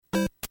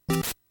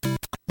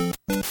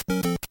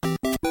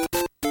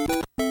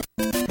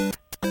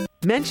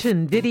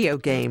Mention video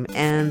game,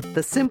 and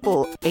the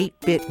simple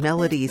 8-bit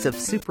melodies of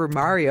Super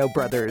Mario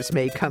Brothers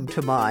may come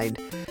to mind.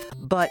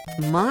 But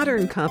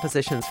modern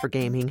compositions for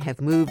gaming have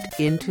moved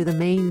into the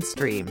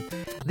mainstream.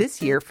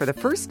 This year, for the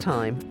first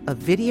time, a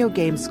video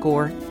game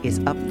score is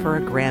up for a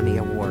Grammy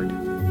Award.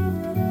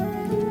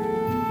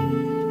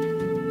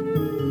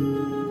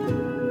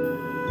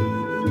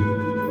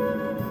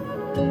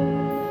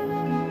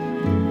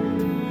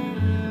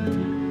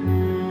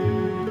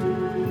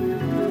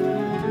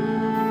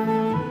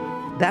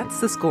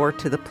 That's the score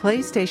to the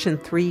PlayStation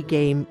 3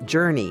 game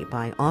Journey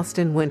by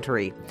Austin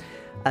Wintory,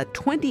 a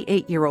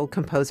 28-year-old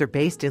composer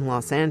based in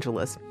Los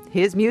Angeles.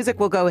 His music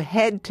will go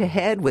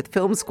head-to-head with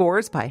film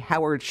scores by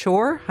Howard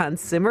Shore,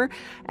 Hans Zimmer,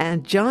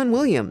 and John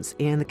Williams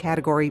in the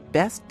category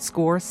Best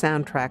Score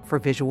Soundtrack for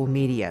Visual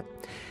Media.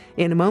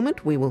 In a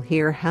moment, we will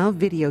hear how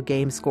video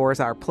game scores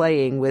are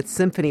playing with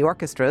symphony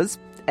orchestras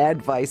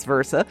and vice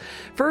versa.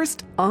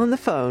 First, on the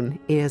phone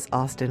is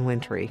Austin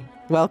Wintory.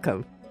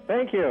 Welcome.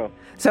 Thank you.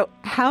 So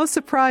how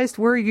surprised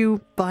were you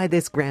by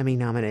this Grammy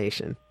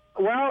nomination?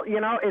 Well,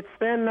 it's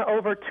been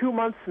over 2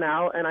 months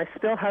now, and I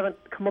still haven't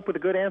come up with a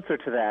good answer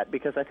to that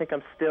because I think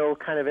I'm still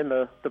kind of in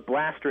the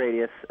blast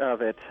radius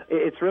of it.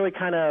 It's really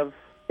kind of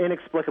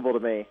inexplicable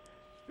to me.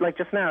 Like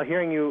just now,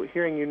 hearing you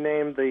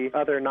name the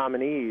other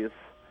nominees,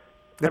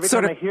 every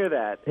time I hear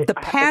that, the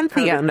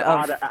pantheon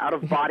of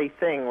out-of-body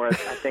thing where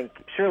I think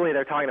surely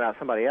they're talking about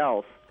somebody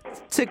else.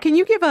 So can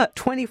you give a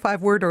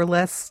 25-word or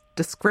less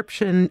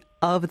description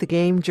of the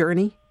game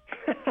Journey?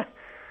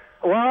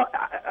 Well,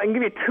 I can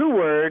give you a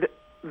 2-word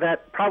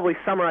that probably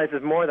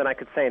summarizes more than I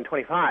could say in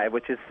 25,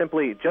 which is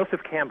simply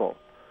Joseph Campbell.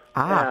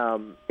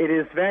 It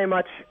is very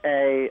much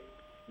a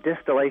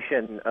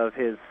distillation of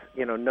his,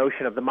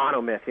 notion of the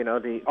monomyth,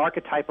 the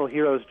archetypal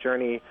hero's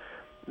journey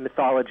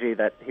mythology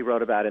that he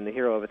wrote about in The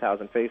Hero of a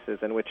Thousand Faces,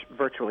 in which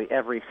virtually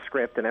every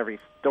script and every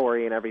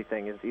story and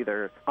everything is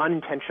either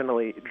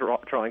unintentionally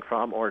drawing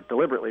from or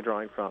deliberately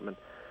drawing from. And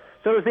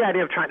so it was the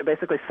idea of trying to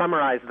basically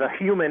summarize the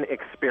human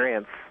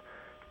experience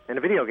in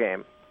a video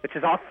game, which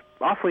is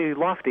awfully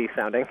lofty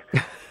sounding.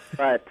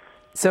 But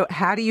so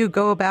how do you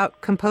go about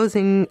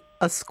composing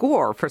a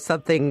score for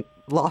something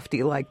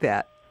lofty like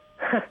that?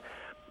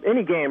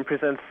 Any game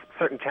presents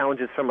certain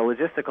challenges from a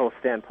logistical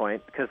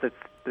standpoint because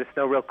there's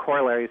no real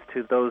corollaries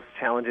to those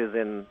challenges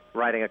in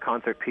writing a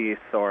concert piece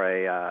or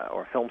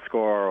a film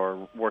score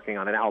or working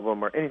on an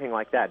album or anything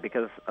like that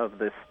because of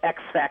this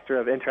X factor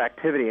of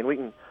interactivity, and we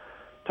can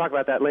talk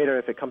about that later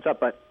if it comes up.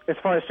 But as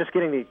far as just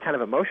getting the kind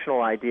of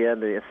emotional idea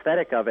and the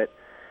aesthetic of it,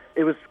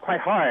 it was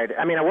quite hard.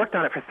 I mean, I worked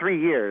on it for 3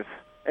 years,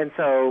 and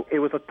so it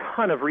was a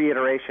ton of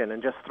reiteration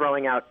and just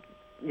throwing out,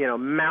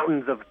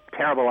 mountains of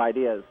terrible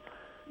ideas.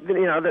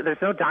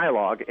 There's no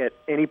dialogue at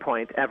any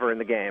point ever in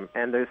the game,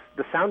 and the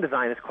sound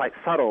design is quite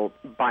subtle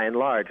by and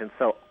large, and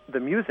so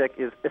the music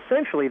is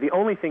essentially the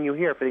only thing you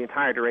hear for the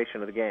entire duration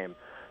of the game.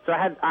 So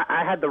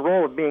I had the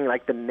role of being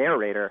like the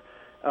narrator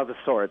of the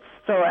sorts.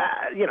 So,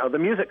 the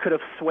music could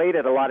have swayed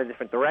it a lot of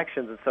different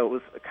directions, and so it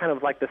was kind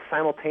of like the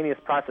simultaneous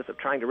process of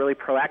trying to really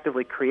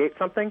proactively create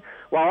something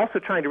while also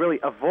trying to really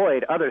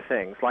avoid other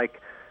things like,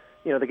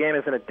 the game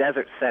is in a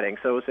desert setting,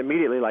 so it was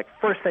immediately like,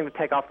 first thing to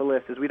take off the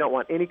list is we don't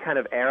want any kind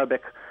of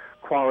Arabic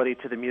quality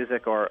to the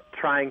music or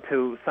trying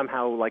to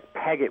somehow,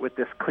 peg it with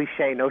this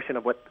cliche notion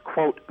of what,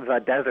 quote, the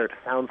desert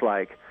sounds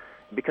like,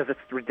 because it's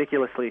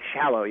ridiculously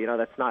shallow,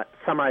 that's not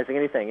summarizing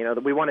anything.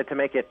 We wanted to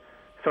make it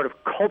sort of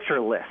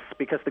cultureless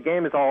because the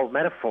game is all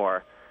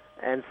metaphor,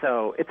 and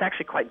so it's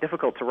actually quite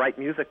difficult to write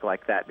music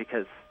like that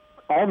because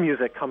all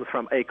music comes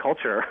from a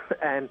culture,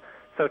 and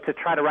so to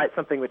try to write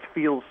something which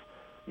feels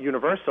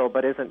universal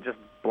but isn't just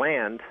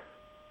bland,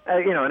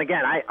 and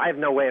again, I have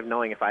no way of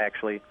knowing if I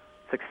actually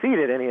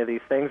succeeded any of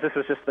these things. This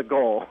was just the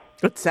goal.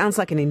 It sounds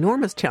like an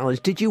enormous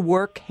challenge. Did you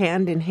work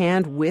hand in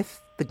hand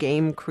with the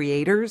game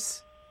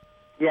creators?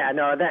 Yeah,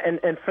 no,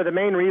 and for the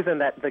main reason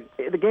that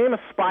the game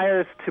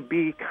aspires to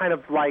be kind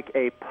of like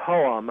a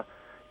poem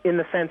in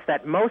the sense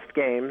that most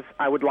games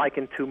I would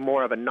liken to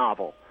more of a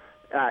novel.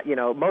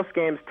 Most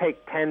games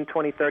take 10,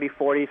 20, 30,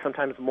 40,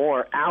 sometimes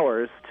more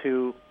hours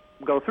to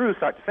go through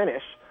start to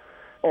finish.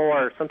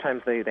 Or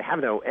sometimes they have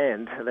no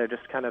end. They're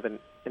just kind of an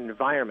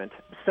environment.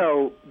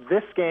 So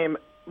this game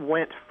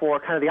went for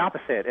kind of the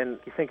opposite. And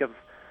you think of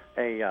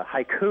a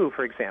haiku,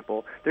 for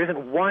example, there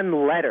isn't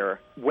one letter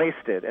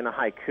wasted in a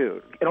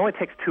haiku. It only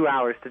takes 2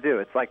 hours to do.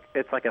 It's like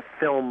a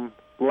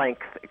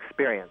film-length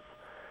experience.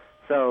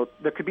 So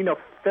there could be no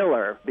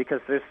filler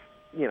because there's,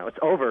 it's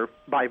over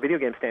by video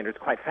game standards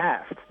quite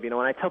fast. When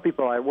I tell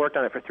people I worked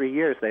on it for 3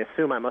 years, they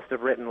assume I must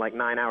have written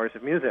 9 hours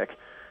of music.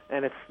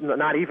 And it's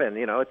not even,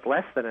 it's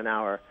less than an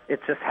hour. It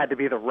just had to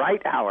be the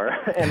right hour.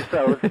 And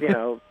so,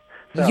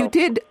 So. You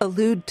did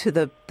allude to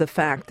the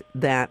fact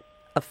that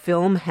a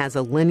film has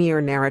a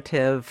linear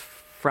narrative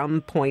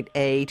from point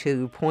A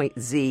to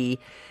point Z,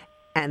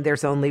 and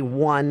there's only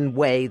one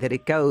way that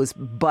it goes.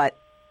 But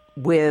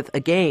with a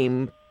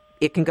game,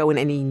 it can go in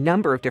any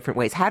number of different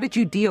ways. How did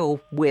you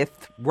deal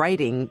with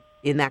writing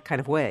in that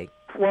kind of way?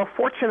 Well,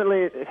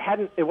 fortunately,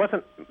 it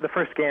wasn't the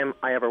first game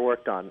I ever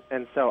worked on,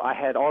 and so I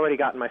had already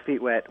gotten my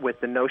feet wet with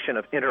the notion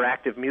of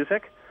interactive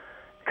music,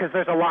 because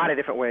there's a lot of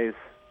different ways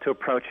to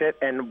approach it,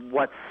 and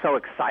what's so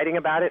exciting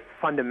about it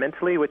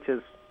fundamentally, which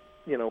is,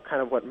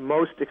 kind of what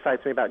most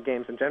excites me about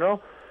games in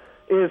general,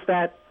 is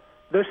that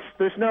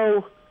there's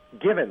no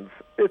givens.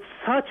 It's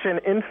such an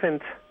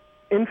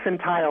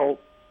infantile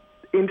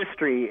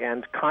industry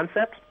and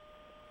concept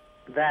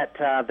that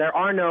there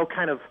are no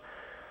kind of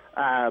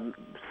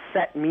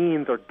set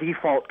means or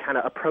default kind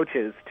of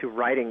approaches to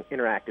writing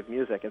interactive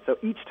music. And so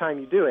each time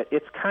you do it,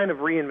 it's kind of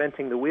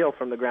reinventing the wheel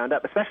from the ground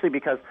up, especially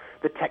because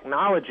the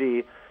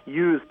technology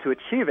used to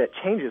achieve it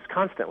changes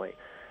constantly.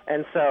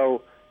 And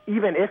so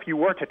even if you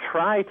were to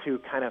try to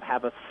kind of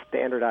have a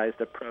standardized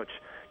approach,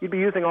 you'd be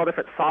using all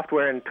different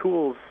software and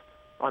tools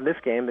on this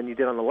game than you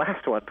did on the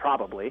last one,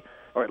 probably,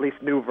 or at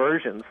least new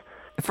versions.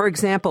 For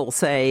example,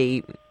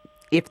 say,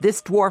 if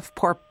this dwarf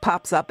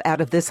pops up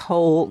out of this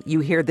hole, you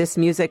hear this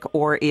music,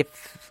 or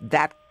if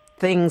that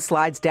thing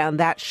slides down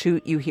that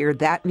chute, you hear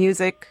that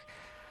music?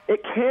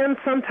 It can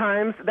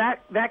sometimes.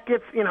 That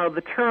gets,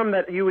 the term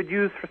that you would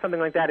use for something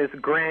like that is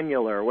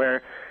granular,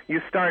 where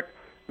you start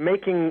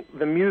making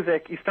the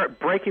music, you start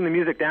breaking the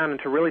music down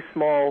into really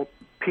small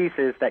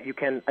pieces that you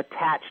can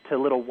attach to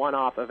little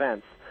one-off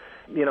events.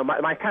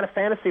 My kind of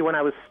fantasy when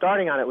I was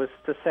starting on it was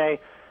to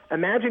say,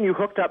 imagine you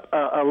hooked up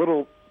a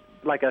little,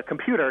 like a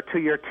computer, to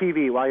your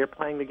TV while you're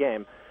playing the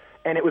game,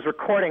 and it was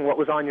recording what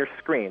was on your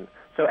screen.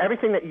 So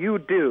everything that you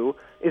do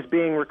is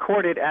being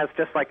recorded as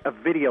just like a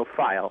video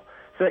file,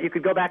 so that you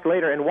could go back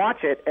later and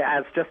watch it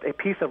as just a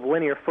piece of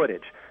linear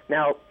footage.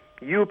 Now,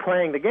 you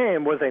playing the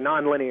game was a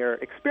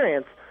nonlinear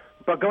experience,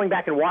 but going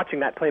back and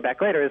watching that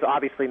playback later is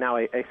obviously now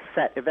a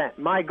set event.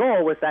 My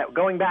goal was that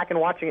going back and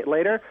watching it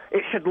later,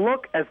 it should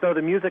look as though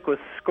the music was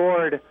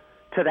scored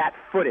to that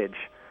footage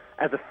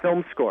as a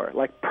film score,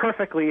 like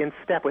perfectly in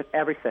step with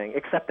everything,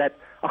 except that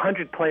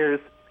 100 players,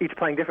 each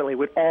playing differently,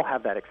 would all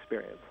have that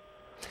experience.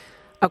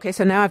 Okay,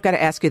 so now I've got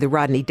to ask you the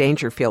Rodney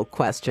Dangerfield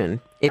question.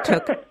 It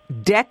took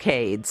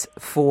decades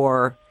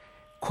for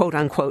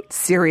quote-unquote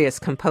serious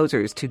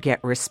composers to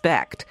get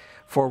respect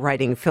for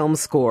writing film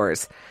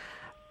scores.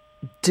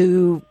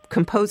 Do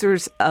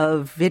composers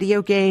of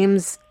video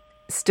games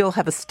still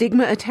have a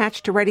stigma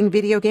attached to writing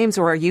video games,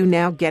 or are you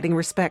now getting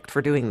respect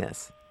for doing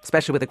this,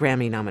 especially with a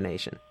Grammy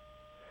nomination?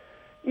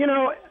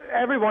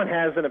 Everyone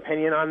has an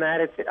opinion on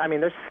that.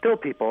 There's still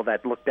people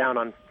that look down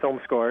on film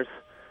scores.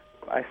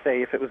 I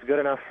say if it was good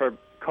enough for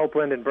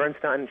Copland and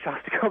Bernstein and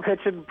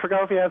Shostakovich and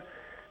Prokofiev,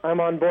 I'm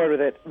on board with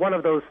it. One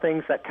of those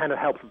things that kind of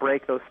helps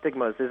break those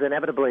stigmas is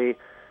inevitably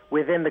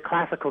within the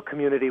classical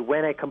community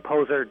when a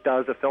composer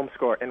does a film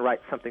score and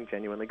writes something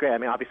genuinely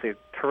great. Obviously, a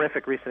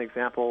terrific recent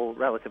example,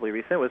 relatively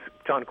recent, was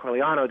John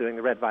Corigliano doing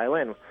The Red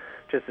Violin,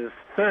 which is his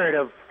third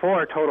of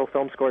 4 total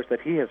film scores that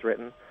he has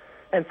written.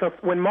 And so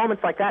when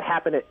moments like that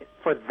happen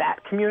for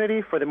that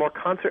community, for the more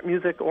concert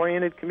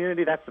music-oriented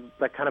community, that's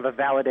kind of a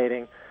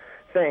validating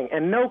thing.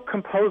 And no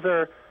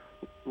composer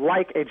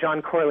like a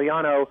John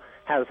Corigliano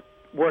has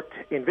worked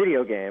in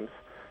video games.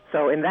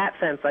 So in that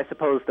sense, I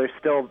suppose there's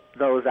still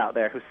those out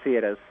there who see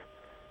it as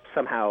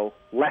somehow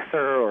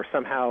lesser or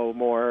somehow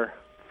more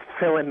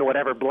fill in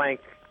whatever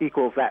blank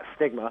equals that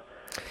stigma.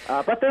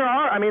 But there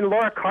are,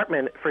 Laura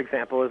Cartman, for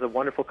example, is a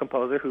wonderful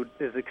composer who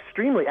is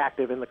extremely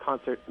active in the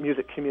concert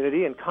music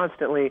community and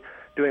constantly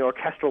doing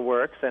orchestral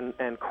works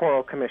and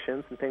choral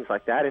commissions and things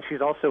like that. And she's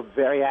also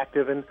very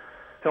active in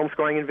film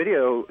scoring and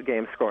video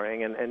game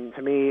scoring. And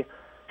to me,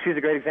 she's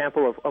a great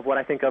example of what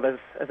I think of as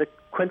a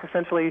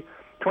quintessentially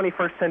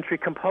 21st century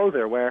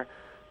composer, where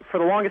for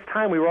the longest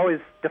time we were always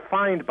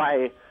defined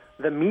by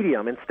the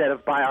medium instead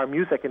of by our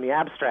music in the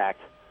abstract.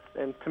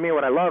 And to me,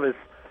 what I love is,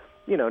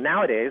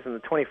 nowadays in the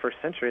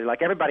 21st century,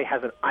 like everybody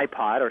has an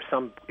iPod or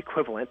some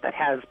equivalent that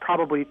has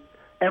probably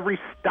every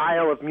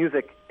style of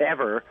music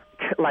ever,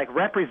 like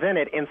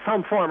represented in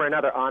some form or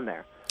another on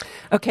there.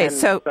 Okay,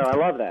 so I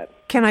love that.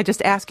 Can I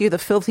just ask you the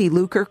filthy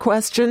lucre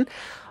question?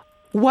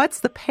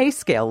 What's the pay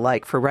scale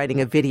like for writing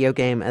a video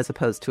game as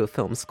opposed to a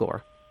film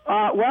score?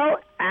 Well,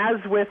 as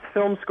with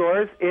film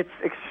scores, it's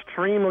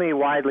extremely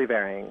widely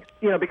varying.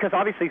 Because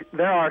obviously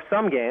there are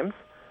some games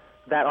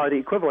that are the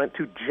equivalent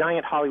to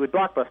giant Hollywood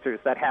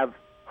blockbusters that have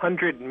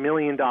 $100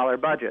 million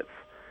budgets,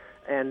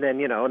 and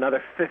then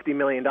another $50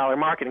 million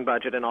marketing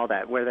budget and all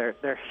that, where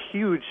they're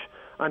huge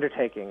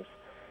undertakings.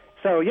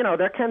 So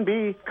there can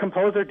be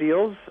composer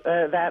deals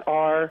that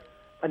are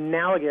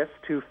analogous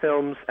to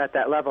films at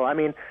that level.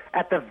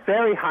 At the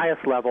very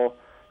highest level,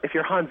 if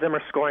you're Hans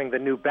Zimmer scoring the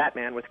new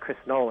Batman with Chris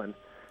Nolan,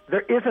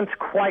 there isn't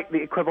quite the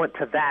equivalent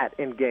to that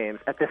in games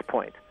at this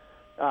point,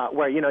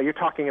 where you're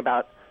talking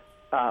about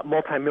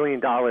multi-million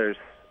dollars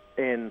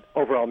in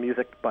overall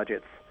music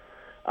budgets.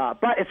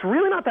 But it's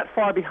really not that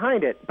far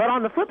behind it. But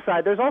on the flip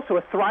side, there's also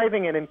a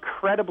thriving and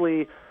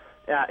incredibly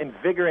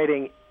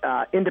invigorating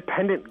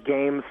independent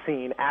game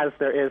scene as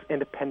there is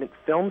independent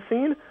film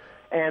scene.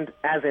 And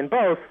as in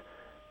both,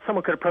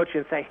 someone could approach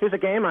you and say, here's a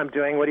game I'm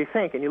doing, what do you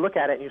think? And you look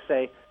at it and you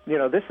say,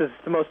 this is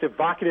the most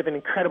evocative and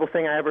incredible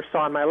thing I ever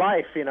saw in my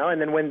life,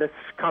 and then when this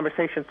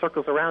conversation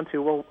circles around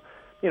to, well,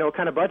 what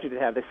kind of budget do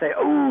you have? They say,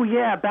 oh,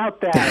 yeah,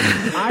 about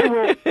that. I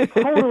will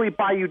totally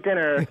buy you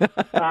dinner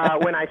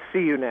when I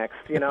see you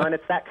next, and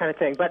it's that kind of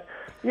thing. But,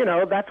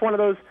 that's one of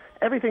those,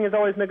 everything is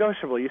always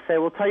negotiable. You say,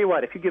 well, tell you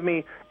what, if you give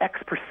me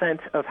X%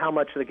 of how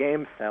much the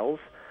game sells,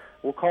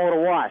 we'll call it a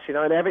wash,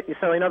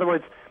 so in other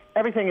words,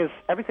 everything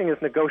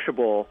is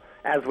negotiable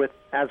as with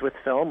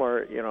film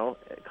or,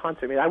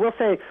 concert. I mean, I will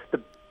say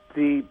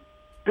the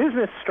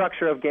business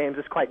structure of games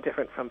is quite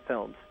different from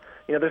films.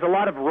 There's a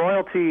lot of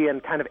royalty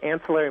and kind of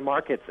ancillary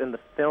markets in the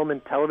film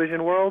and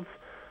television worlds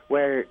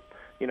where,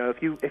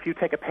 if you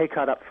take a pay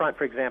cut up front,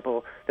 for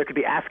example, there could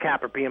be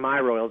ASCAP or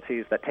BMI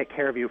royalties that take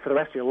care of you for the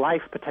rest of your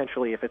life,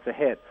 potentially, if it's a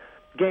hit.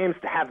 Games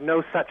have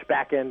no such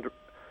back-end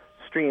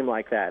stream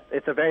like that.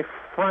 It's a very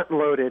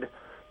front-loaded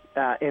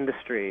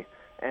industry,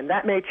 and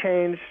that may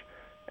change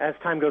as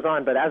time goes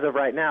on, but as of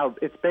right now,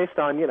 it's based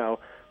on,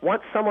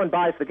 once someone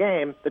buys the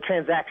game, the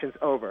transaction's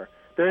over.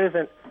 There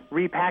isn't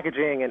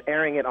repackaging and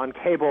airing it on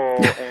cable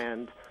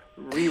and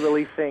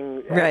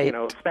re-releasing, right.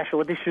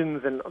 Special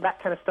editions, and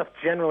that kind of stuff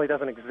generally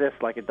doesn't exist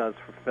like it does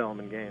for film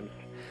and games.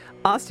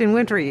 Austin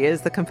Wintory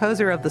is the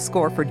composer of the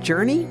score for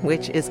Journey,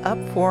 which is up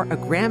for a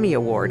Grammy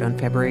Award on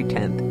February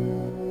 10th.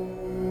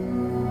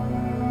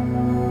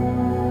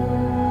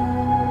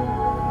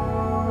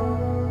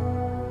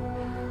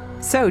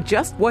 So,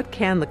 just what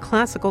can the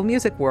classical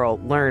music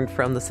world learn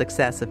from the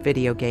success of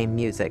video game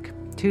music?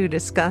 To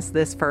discuss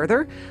this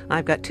further,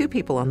 I've got two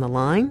people on the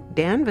line.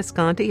 Dan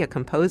Visconti, a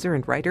composer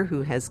and writer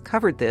who has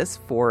covered this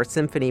for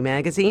Symphony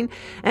Magazine,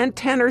 and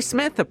Tanner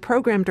Smith, a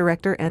program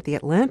director at the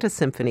Atlanta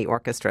Symphony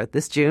Orchestra.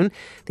 This June,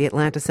 the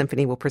Atlanta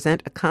Symphony will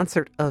present a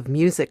concert of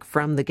music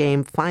from the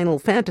game Final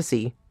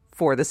Fantasy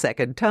for the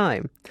second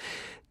time.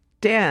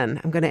 Dan,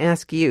 I'm going to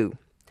ask you.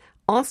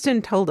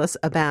 Austin told us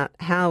about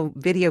how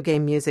video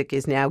game music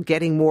is now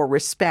getting more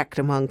respect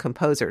among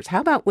composers.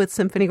 How about with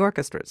symphony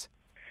orchestras?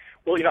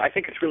 Well, I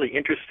think it's really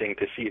interesting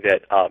to see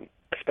that,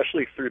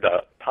 especially through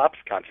the Pops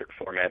concert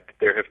format,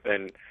 there have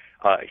been,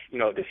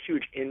 this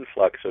huge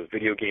influx of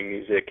video game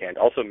music and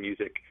also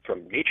music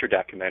from nature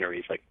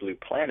documentaries like Blue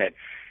Planet.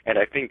 And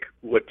I think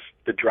what's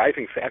the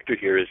driving factor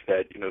here is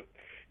that,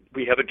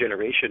 we have a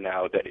generation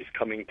now that is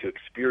coming to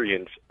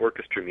experience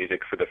orchestra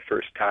music for the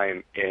first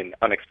time in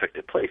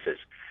unexpected places.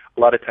 A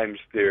lot of times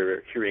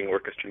they're hearing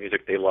orchestra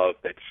music they love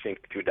that's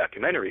synced to a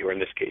documentary, or in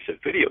this case, a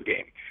video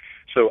game.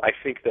 So I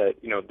think that,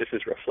 this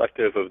is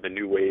reflective of the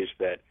new ways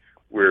that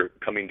we're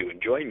coming to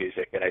enjoy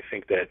music, and I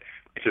think that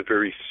it's a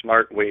very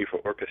smart way for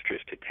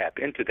orchestras to tap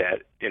into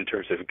that in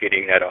terms of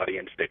getting that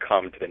audience to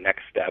come to the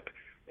next step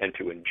and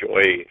to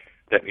enjoy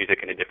that music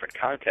in a different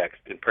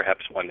context, and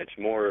perhaps one that's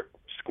more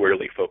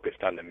squarely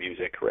focused on the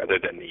music rather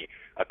than the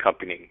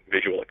accompanying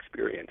visual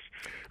experience.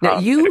 Now,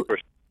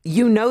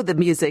 you know the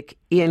music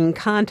in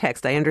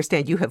context. I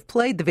understand you have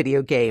played the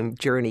video game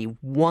Journey.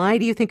 Why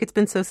do you think it's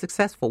been so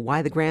successful?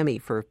 Why the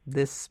Grammy for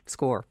this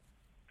score?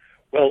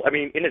 Well,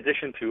 in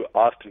addition to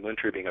Austin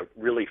Wintory being a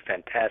really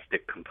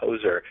fantastic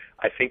composer,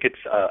 I think it's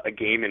a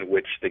game in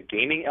which the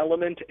gaming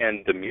element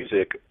and the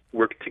music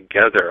work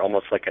together,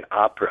 almost like an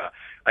opera.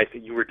 I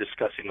think you were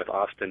discussing with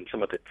Austin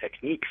some of the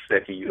techniques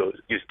that he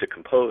used to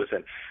compose,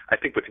 and I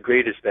think what's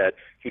great is that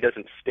he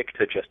doesn't stick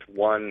to just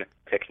one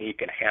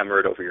technique and hammer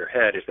it over your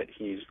head, is that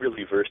he's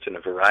really versed in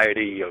a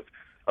variety of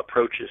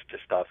approaches to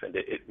stuff, and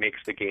it makes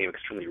the game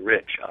extremely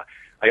rich.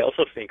 I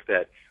also think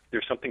that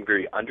there's something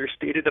very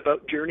understated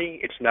about Journey.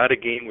 It's not a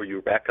game where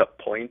you rack up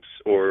points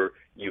or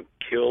you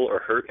kill or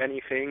hurt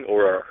anything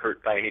or are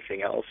hurt by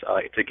anything else.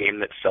 It's a game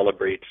that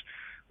celebrates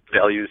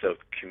values of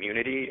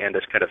community and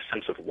this kind of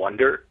sense of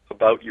wonder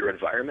about your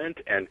environment.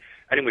 And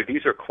anyway,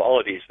 these are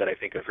qualities that I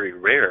think are very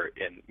rare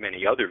in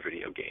many other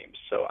video games.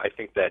 So I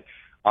think that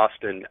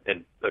Austin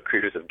and the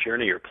creators of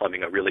Journey are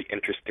plumbing a really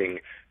interesting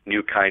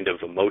new kind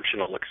of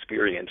emotional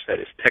experience that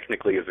is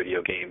technically a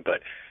video game,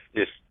 but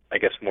is, I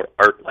guess, more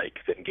art-like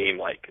than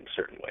game-like in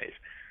certain ways.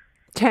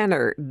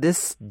 Tanner,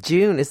 this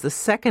June is the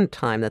second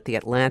time that the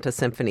Atlanta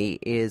Symphony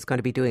is going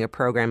to be doing a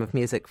program of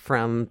music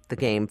from the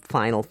game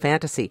Final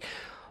Fantasy.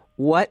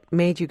 What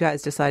made you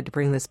guys decide to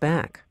bring this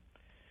back?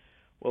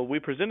 Well, we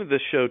presented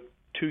this show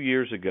 2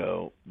 years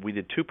ago. We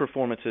did 2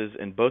 performances,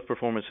 and both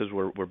performances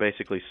were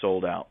basically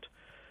sold out.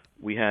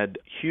 We had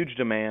huge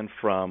demand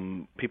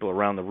from people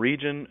around the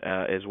region,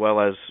 as well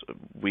as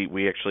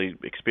we actually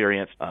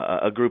experienced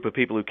a group of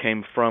people who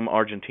came from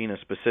Argentina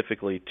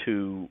specifically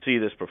to see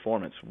this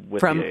performance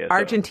with from the ASO.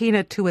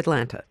 Argentina to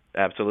Atlanta.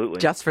 Absolutely.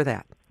 Just for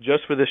that.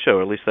 Just for this show,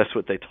 or at least that's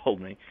what they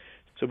told me.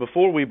 So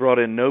before we brought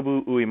in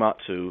Nobu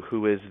Uematsu,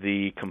 who is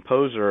the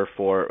composer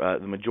for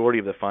the majority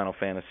of the Final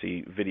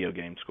Fantasy video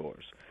game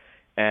scores.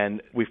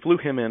 And we flew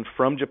him in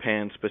from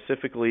Japan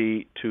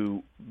specifically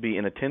to be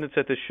in attendance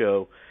at the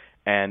show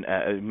and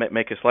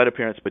make a slight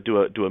appearance, but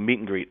do a meet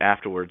and greet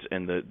afterwards.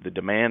 And the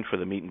demand for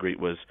the meet and greet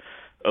was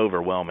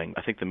overwhelming.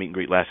 I think the meet and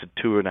greet lasted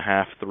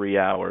 2.5, 3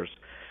 hours.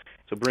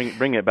 So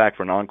bring it back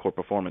for an encore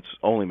performance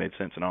only made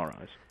sense in our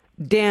eyes.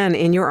 Dan,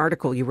 in your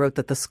article, you wrote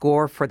that the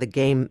score for the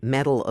game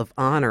Medal of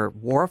Honor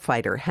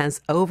Warfighter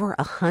has over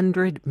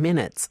 100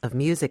 minutes of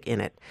music in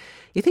it.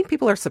 You think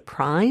people are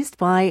surprised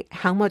by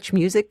how much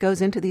music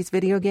goes into these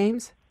video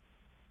games?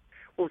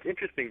 Well, it's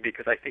interesting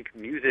because I think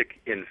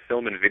music in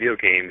film and video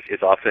games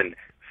is often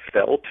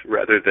felt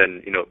rather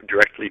than,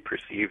 directly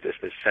perceived as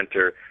the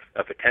center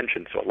of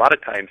attention. So a lot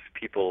of times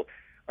people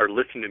are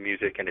listening to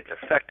music and it's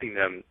affecting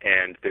them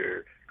and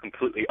they're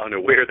completely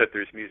unaware that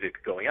there's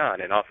music going on.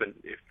 And often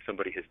if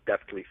somebody has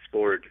deftly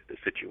scored the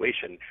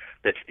situation,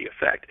 that's the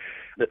effect.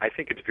 But I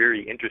think it's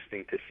very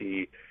interesting to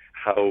see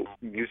how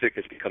music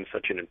has become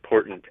such an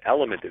important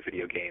element of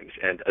video games,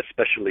 and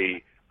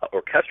especially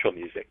orchestral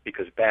music,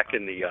 because back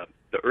in the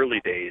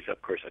early days,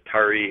 of course,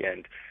 Atari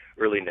and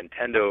early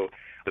Nintendo,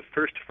 the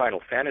first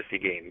Final Fantasy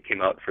game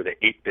came out for the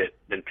 8-bit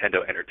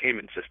Nintendo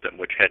Entertainment System,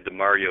 which had the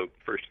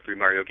first 3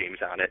 Mario games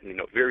on it, and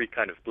very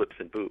kind of blips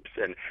and boops.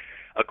 And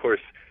of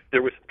course,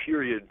 there was a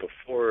period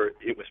before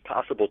it was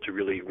possible to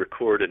really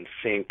record and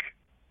sync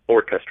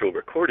orchestral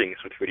recordings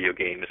with video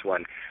games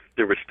when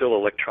there were still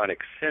electronic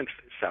synth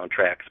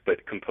soundtracks,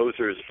 but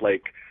composers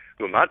like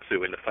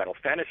Uematsu in the Final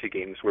Fantasy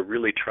games were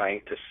really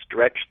trying to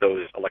stretch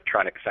those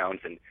electronic sounds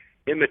and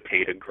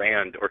imitate a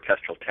grand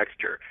orchestral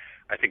texture.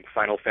 I think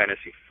Final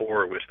Fantasy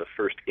IV was the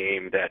first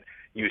game that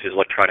uses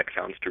electronic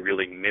sounds to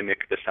really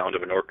mimic the sound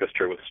of an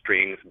orchestra with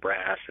strings,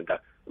 brass, and the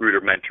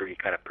rudimentary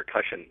kind of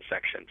percussion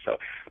section. So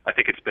I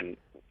think it's been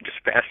just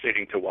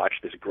fascinating to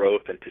watch this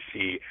growth and to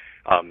see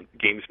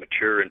games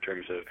mature in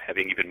terms of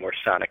having even more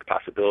sonic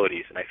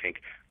possibilities, and I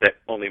think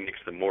that only makes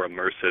them more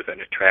immersive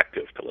and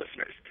attractive to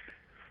listeners.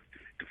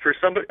 For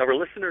a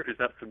listener who's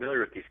not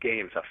familiar with these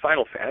games, a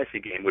Final Fantasy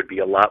game would be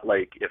a lot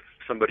like if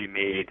somebody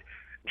made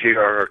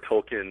J.R.R.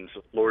 Tolkien's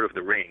Lord of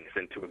the Rings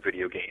into a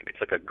video game. It's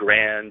like a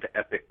grand,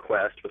 epic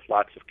quest with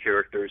lots of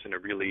characters in a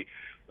really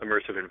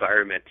immersive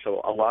environment.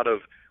 So a lot of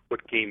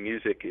what game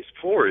music is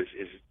for is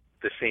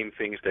the same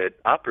things that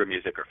opera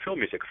music or film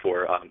music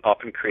for,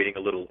 often creating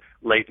a little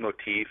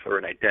leitmotif or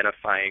an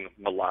identifying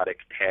melodic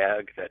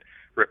tag that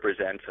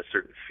represents a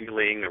certain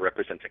feeling or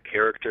represents a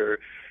character.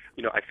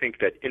 I think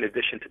that in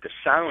addition to the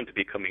sound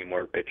becoming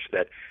more rich,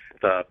 that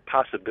the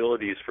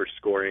possibilities for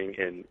scoring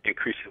in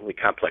increasingly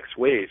complex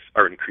ways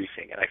are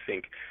increasing. And I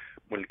think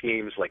when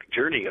games like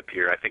Journey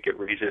appear, I think it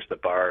raises the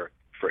bar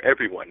for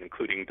everyone,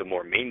 including the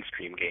more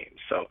mainstream games.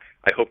 So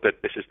I hope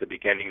that this is the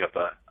beginning of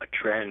a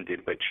trend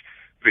in which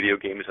video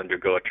games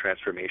undergo a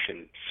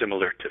transformation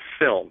similar to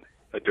film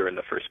during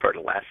the first part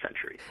of last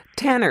century.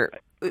 Tanner,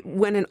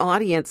 when an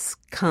audience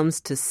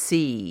comes to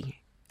see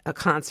a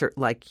concert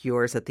like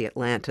yours at the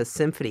Atlanta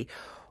Symphony,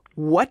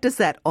 what does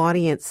that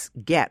audience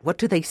get? What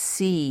do they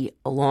see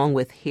along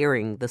with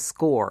hearing the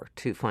score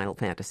to Final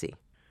Fantasy?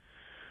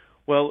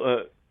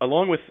 Well,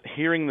 along with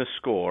hearing the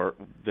score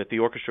that the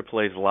orchestra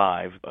plays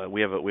live,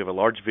 we have a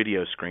large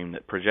video screen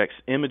that projects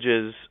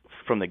images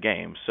from the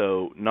game.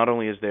 So not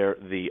only is there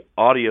the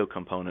audio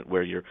component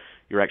where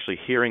you're actually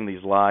hearing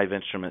these live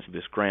instruments,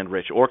 this grand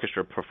rich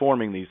orchestra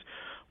performing these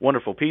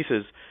wonderful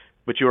pieces,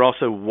 but you're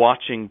also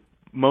watching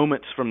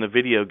moments from the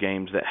video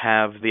games that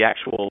have the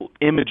actual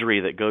imagery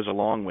that goes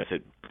along with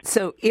it.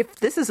 So if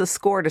this is a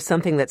score to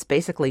something that's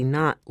basically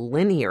not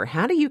linear,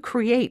 how do you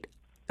create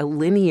a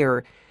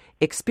linear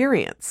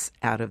experience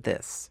out of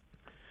this?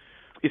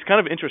 It's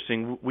kind of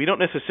interesting. We don't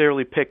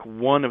necessarily pick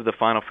one of the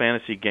Final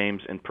Fantasy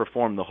games and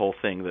perform the whole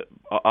thing.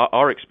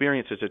 Our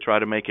experience is to try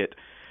to make it,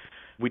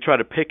 we try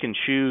to pick and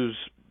choose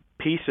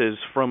pieces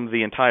from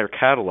the entire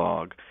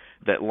catalog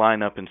that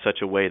line up in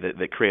such a way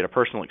that create a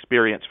personal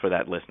experience for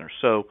that listener.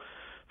 So,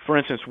 for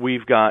instance,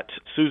 we've got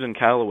Susan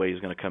Calloway is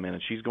going to come in,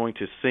 and she's going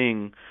to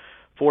sing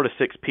 4 to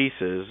 6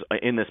 pieces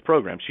in this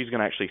program. She's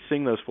going to actually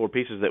sing those 4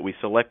 pieces that we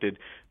selected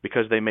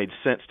because they made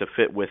sense to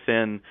fit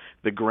within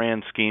the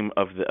grand scheme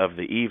of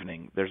the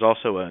evening. There's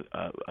also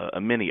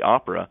a mini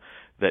opera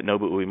that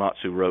Nobuo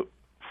Uematsu wrote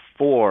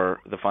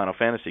for the Final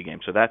Fantasy game,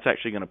 so that's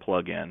actually going to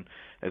plug in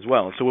as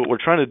well. And so what we're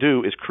trying to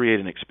do is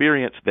create an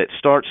experience that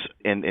starts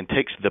and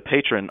takes the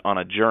patron on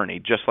a journey,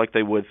 just like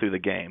they would through the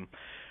game.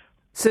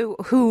 So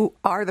who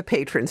are the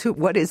patrons?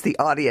 What is the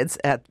audience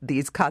at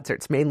these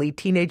concerts? Mainly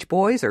teenage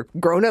boys or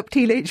grown-up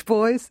teenage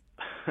boys?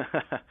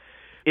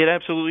 It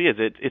absolutely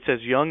is. It's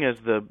as young as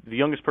the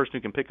youngest person who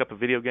can pick up a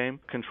video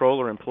game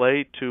controller and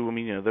play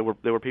to,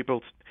 there were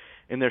people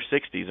in their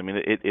 60s. I mean,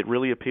 it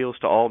really appeals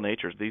to all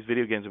natures. These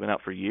video games have been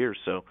out for years,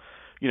 so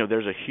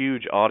there's a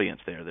huge audience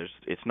there.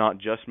 It's not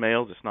just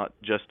males, it's not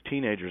just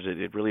teenagers.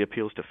 It really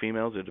appeals to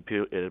females. It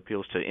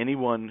appeals to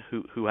anyone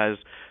who has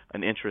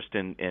an interest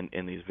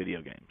in these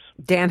video games.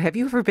 Dan, have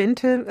you ever been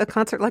to a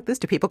concert like this?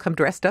 Do people come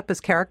dressed up as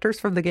characters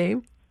from the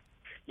game?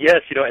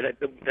 Yes, and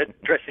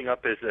that dressing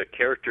up as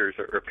characters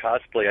or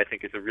cosplay, I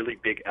think, is a really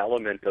big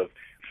element of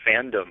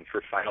fandom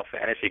for Final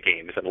Fantasy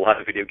games and a lot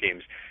of video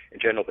games in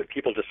general. But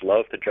people just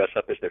love to dress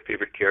up as their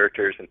favorite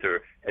characters and to,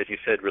 as you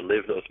said,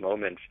 relive those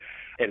moments.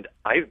 And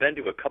I've been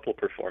to a couple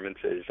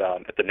performances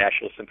at the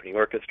National Symphony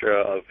Orchestra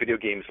of video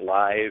games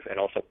live, and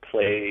also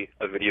play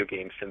a video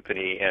game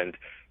symphony and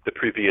the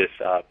previous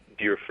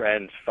Dear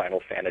Friends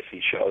Final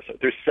Fantasy show. So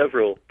there's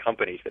several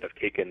companies that have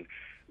taken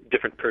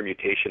different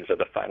permutations of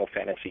the Final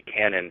Fantasy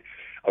canon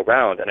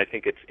around, and I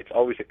think it's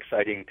always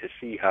exciting to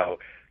see how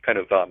kind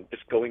of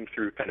just going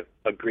through kind of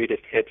a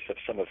greatest hits of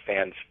some of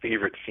fans'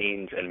 favorite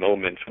scenes and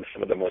moments with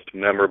some of the most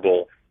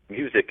memorable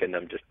music in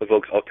them just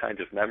evokes all kinds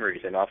of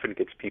memories and often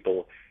gets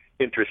people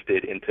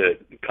interested into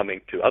coming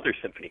to other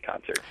symphony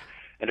concerts.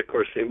 And of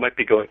course, it might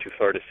be going too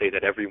far to say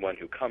that everyone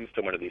who comes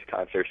to one of these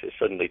concerts is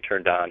suddenly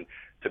turned on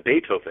to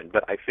Beethoven,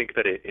 but I think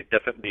that it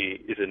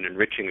definitely is an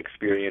enriching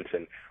experience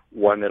and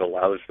one that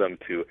allows them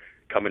to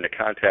come into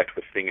contact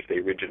with things they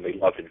originally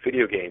loved in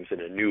video games in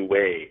a new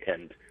way,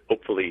 and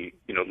hopefully,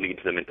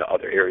 leads them into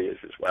other areas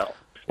as well.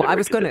 Well, I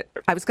was going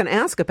to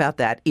ask about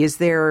that. Is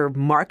there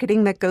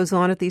marketing that goes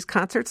on at these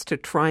concerts to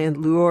try and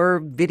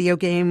lure video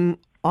game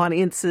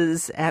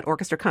audiences at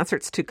orchestra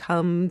concerts to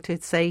come to,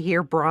 say,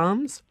 hear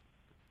Brahms?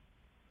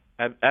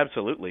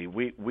 Absolutely.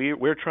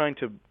 We're trying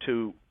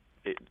to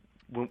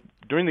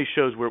during these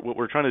shows, what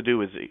we're trying to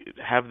do is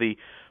have the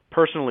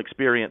personal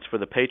experience for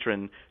the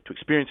patron to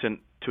experience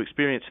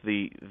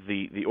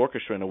the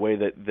orchestra in a way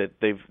that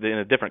they've in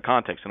a different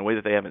context, in a way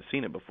that they haven't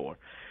seen it before.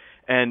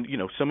 And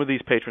some of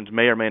these patrons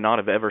may or may not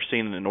have ever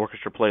seen an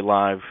orchestra play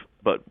live,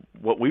 but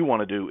what we want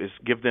to do is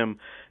give them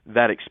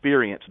that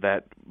experience.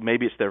 That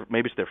maybe it's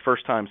their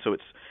first time, so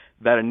it's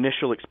that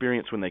initial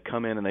experience when they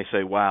come in and they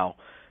say, "Wow,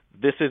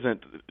 this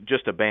isn't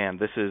just a band.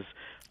 This is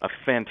a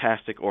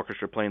fantastic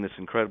orchestra playing this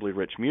incredibly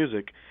rich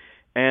music."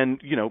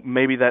 And,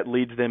 maybe that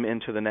leads them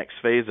into the next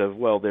phase of,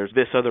 well, there's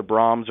this other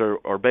Brahms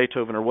or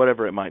Beethoven or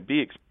whatever it might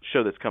be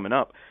show that's coming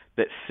up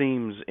that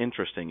seems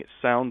interesting. It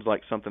sounds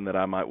like something that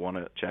I might want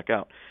to check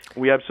out.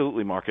 We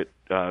absolutely market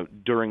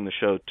during the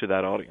show to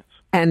that audience.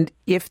 And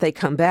if they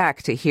come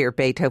back to hear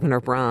Beethoven or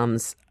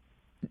Brahms,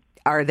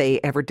 are they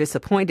ever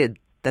disappointed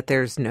that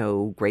there's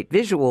no great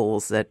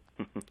visuals, that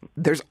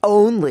there's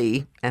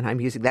only, and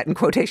I'm using that in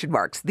quotation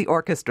marks, the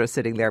orchestra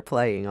sitting there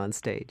playing on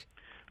stage?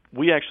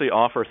 We actually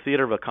offer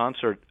theater of a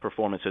concert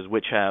performances,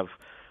 which have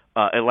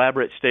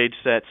elaborate stage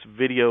sets,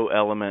 video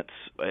elements,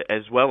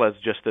 as well as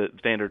just the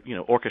standard,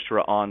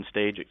 orchestra on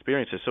stage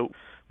experiences. So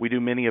we do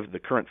many of the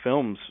current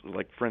films,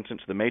 like for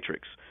instance, The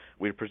Matrix.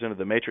 We presented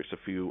The Matrix a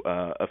few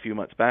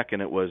months back,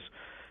 and it was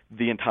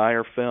the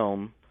entire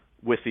film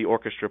with the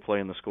orchestra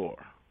playing the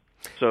score.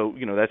 So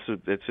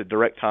it's a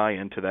direct tie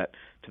into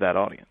that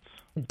audience.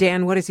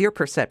 Dan, what is your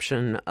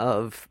perception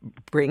of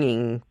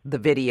bringing the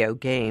video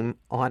game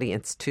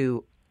audience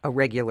to a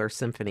regular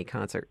symphony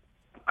concert?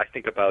 I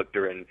think about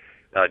during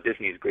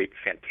Disney's great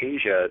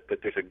Fantasia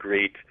that there's a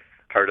great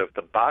part of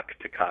the Bach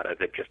toccata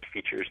that just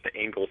features the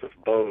angles of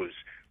bows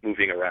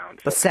moving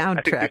around. The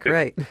soundtrack,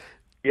 right?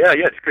 Yeah,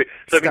 it's great.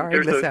 So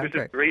there's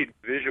a great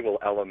visual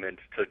element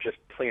to just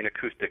play an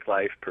acoustic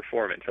live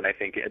performance, and I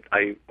think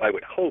I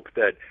would hope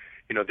that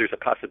there's a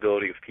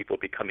possibility of people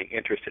becoming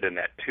interested in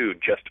that too,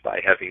 just by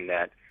having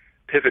that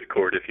pivot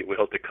chord, if you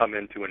will, to come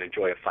into and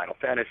enjoy a Final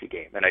Fantasy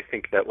game. And I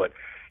think that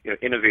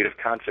innovative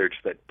concerts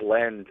that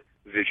blend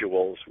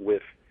visuals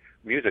with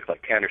music,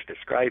 like Tanner's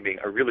describing,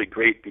 are really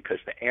great, because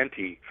the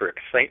ante for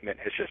excitement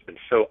has just been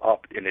so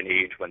upped in an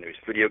age when there's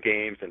video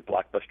games and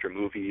blockbuster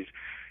movies.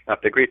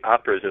 The great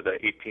operas of the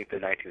 18th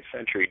and 19th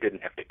century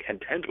didn't have to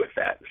contend with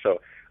that. So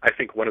I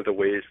think one of the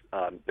ways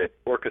that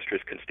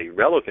orchestras can stay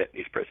relevant in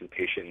these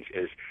presentations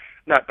is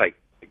not by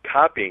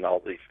copying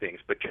all these things,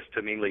 but just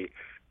to mainly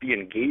be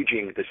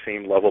engaging the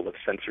same level of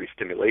sensory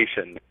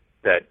stimulation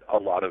that a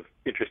lot of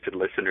interested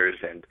listeners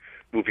and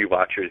movie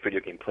watchers,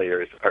 video game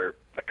players are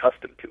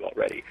accustomed to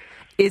already.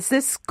 Is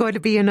this going to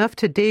be enough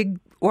to dig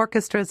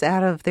orchestras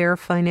out of their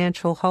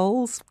financial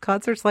holes,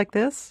 concerts like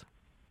this?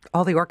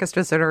 All the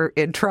orchestras that are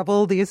in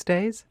trouble these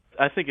days?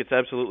 I think it's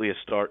absolutely a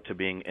start to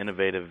being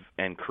innovative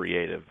and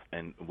creative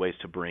and ways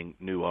to bring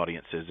new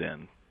audiences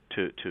in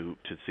to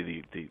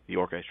see the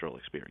orchestral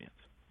experience.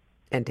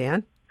 And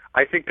Dan?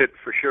 I think that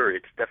for sure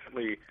it's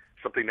definitely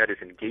something that is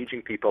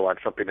engaging people on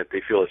something that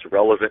they feel is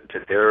relevant to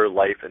their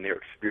life and their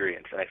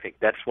experience. And I think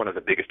that's one of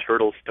the biggest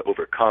hurdles to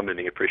overcome in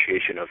the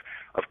appreciation of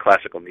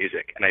classical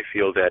music. And I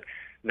feel that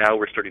now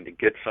we're starting to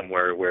get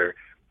somewhere where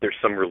there's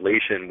some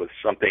relation with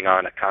something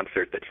on a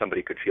concert that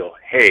somebody could feel,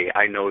 hey,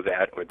 I know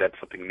that, or that's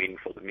something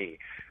meaningful to me.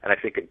 And I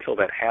think until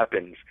that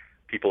happens,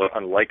 people are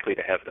unlikely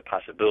to have the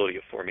possibility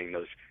of forming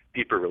those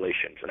deeper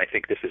relations. And I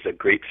think this is a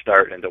great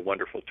start and a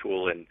wonderful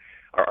tool in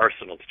our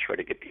arsenal to try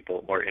to get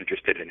people more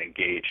interested and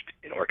engaged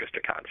in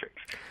orchestra concerts.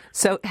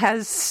 So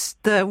has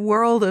the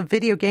world of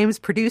video games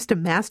produced a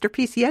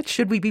masterpiece yet?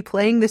 Should we be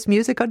playing this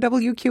music on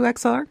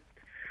WQXR?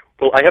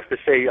 Well, I have to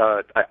say,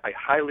 I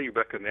highly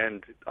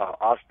recommend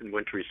Austin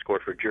Wintory's score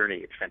for Journey.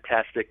 It's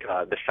fantastic.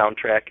 The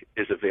soundtrack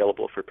is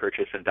available for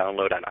purchase and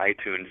download on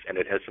iTunes, and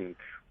it has some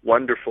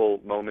wonderful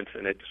moments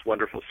in it, just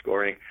wonderful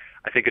scoring.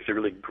 I think it's a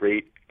really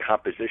great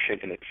composition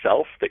in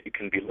itself that you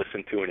can be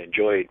listened to and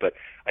enjoyed, but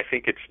I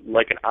think it's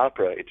like an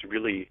opera. It's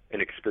really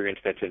an experience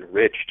that's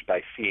enriched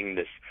by seeing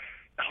this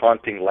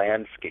haunting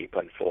landscape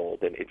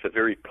unfold, and it's a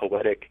very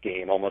poetic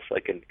game, almost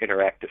like an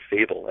interactive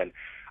fable, and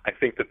I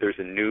think that there's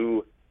a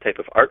new type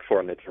of art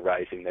form that's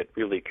arising that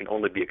really can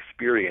only be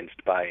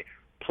experienced by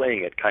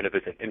playing it kind of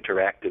as an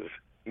interactive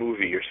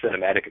movie or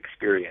cinematic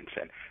experience.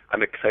 And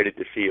I'm excited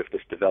to see if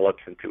this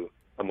develops into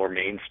a more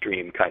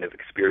mainstream kind of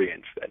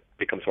experience that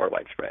becomes more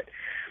widespread.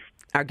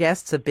 Our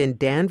guests have been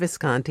Dan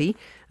Visconti,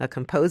 a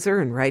composer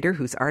and writer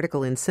whose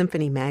article in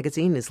Symphony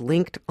Magazine is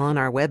linked on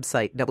our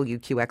website,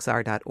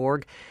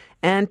 wqxr.org,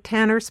 and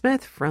Tanner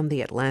Smith from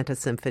the Atlanta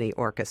Symphony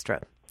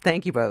Orchestra.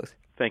 Thank you both.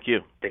 Thank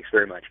you. Thanks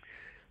very much.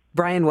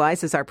 Brian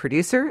Wise is our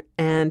producer,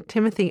 and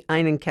Timothy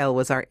Einenkel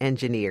was our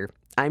engineer.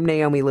 I'm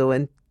Naomi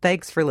Lewin.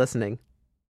 Thanks for listening.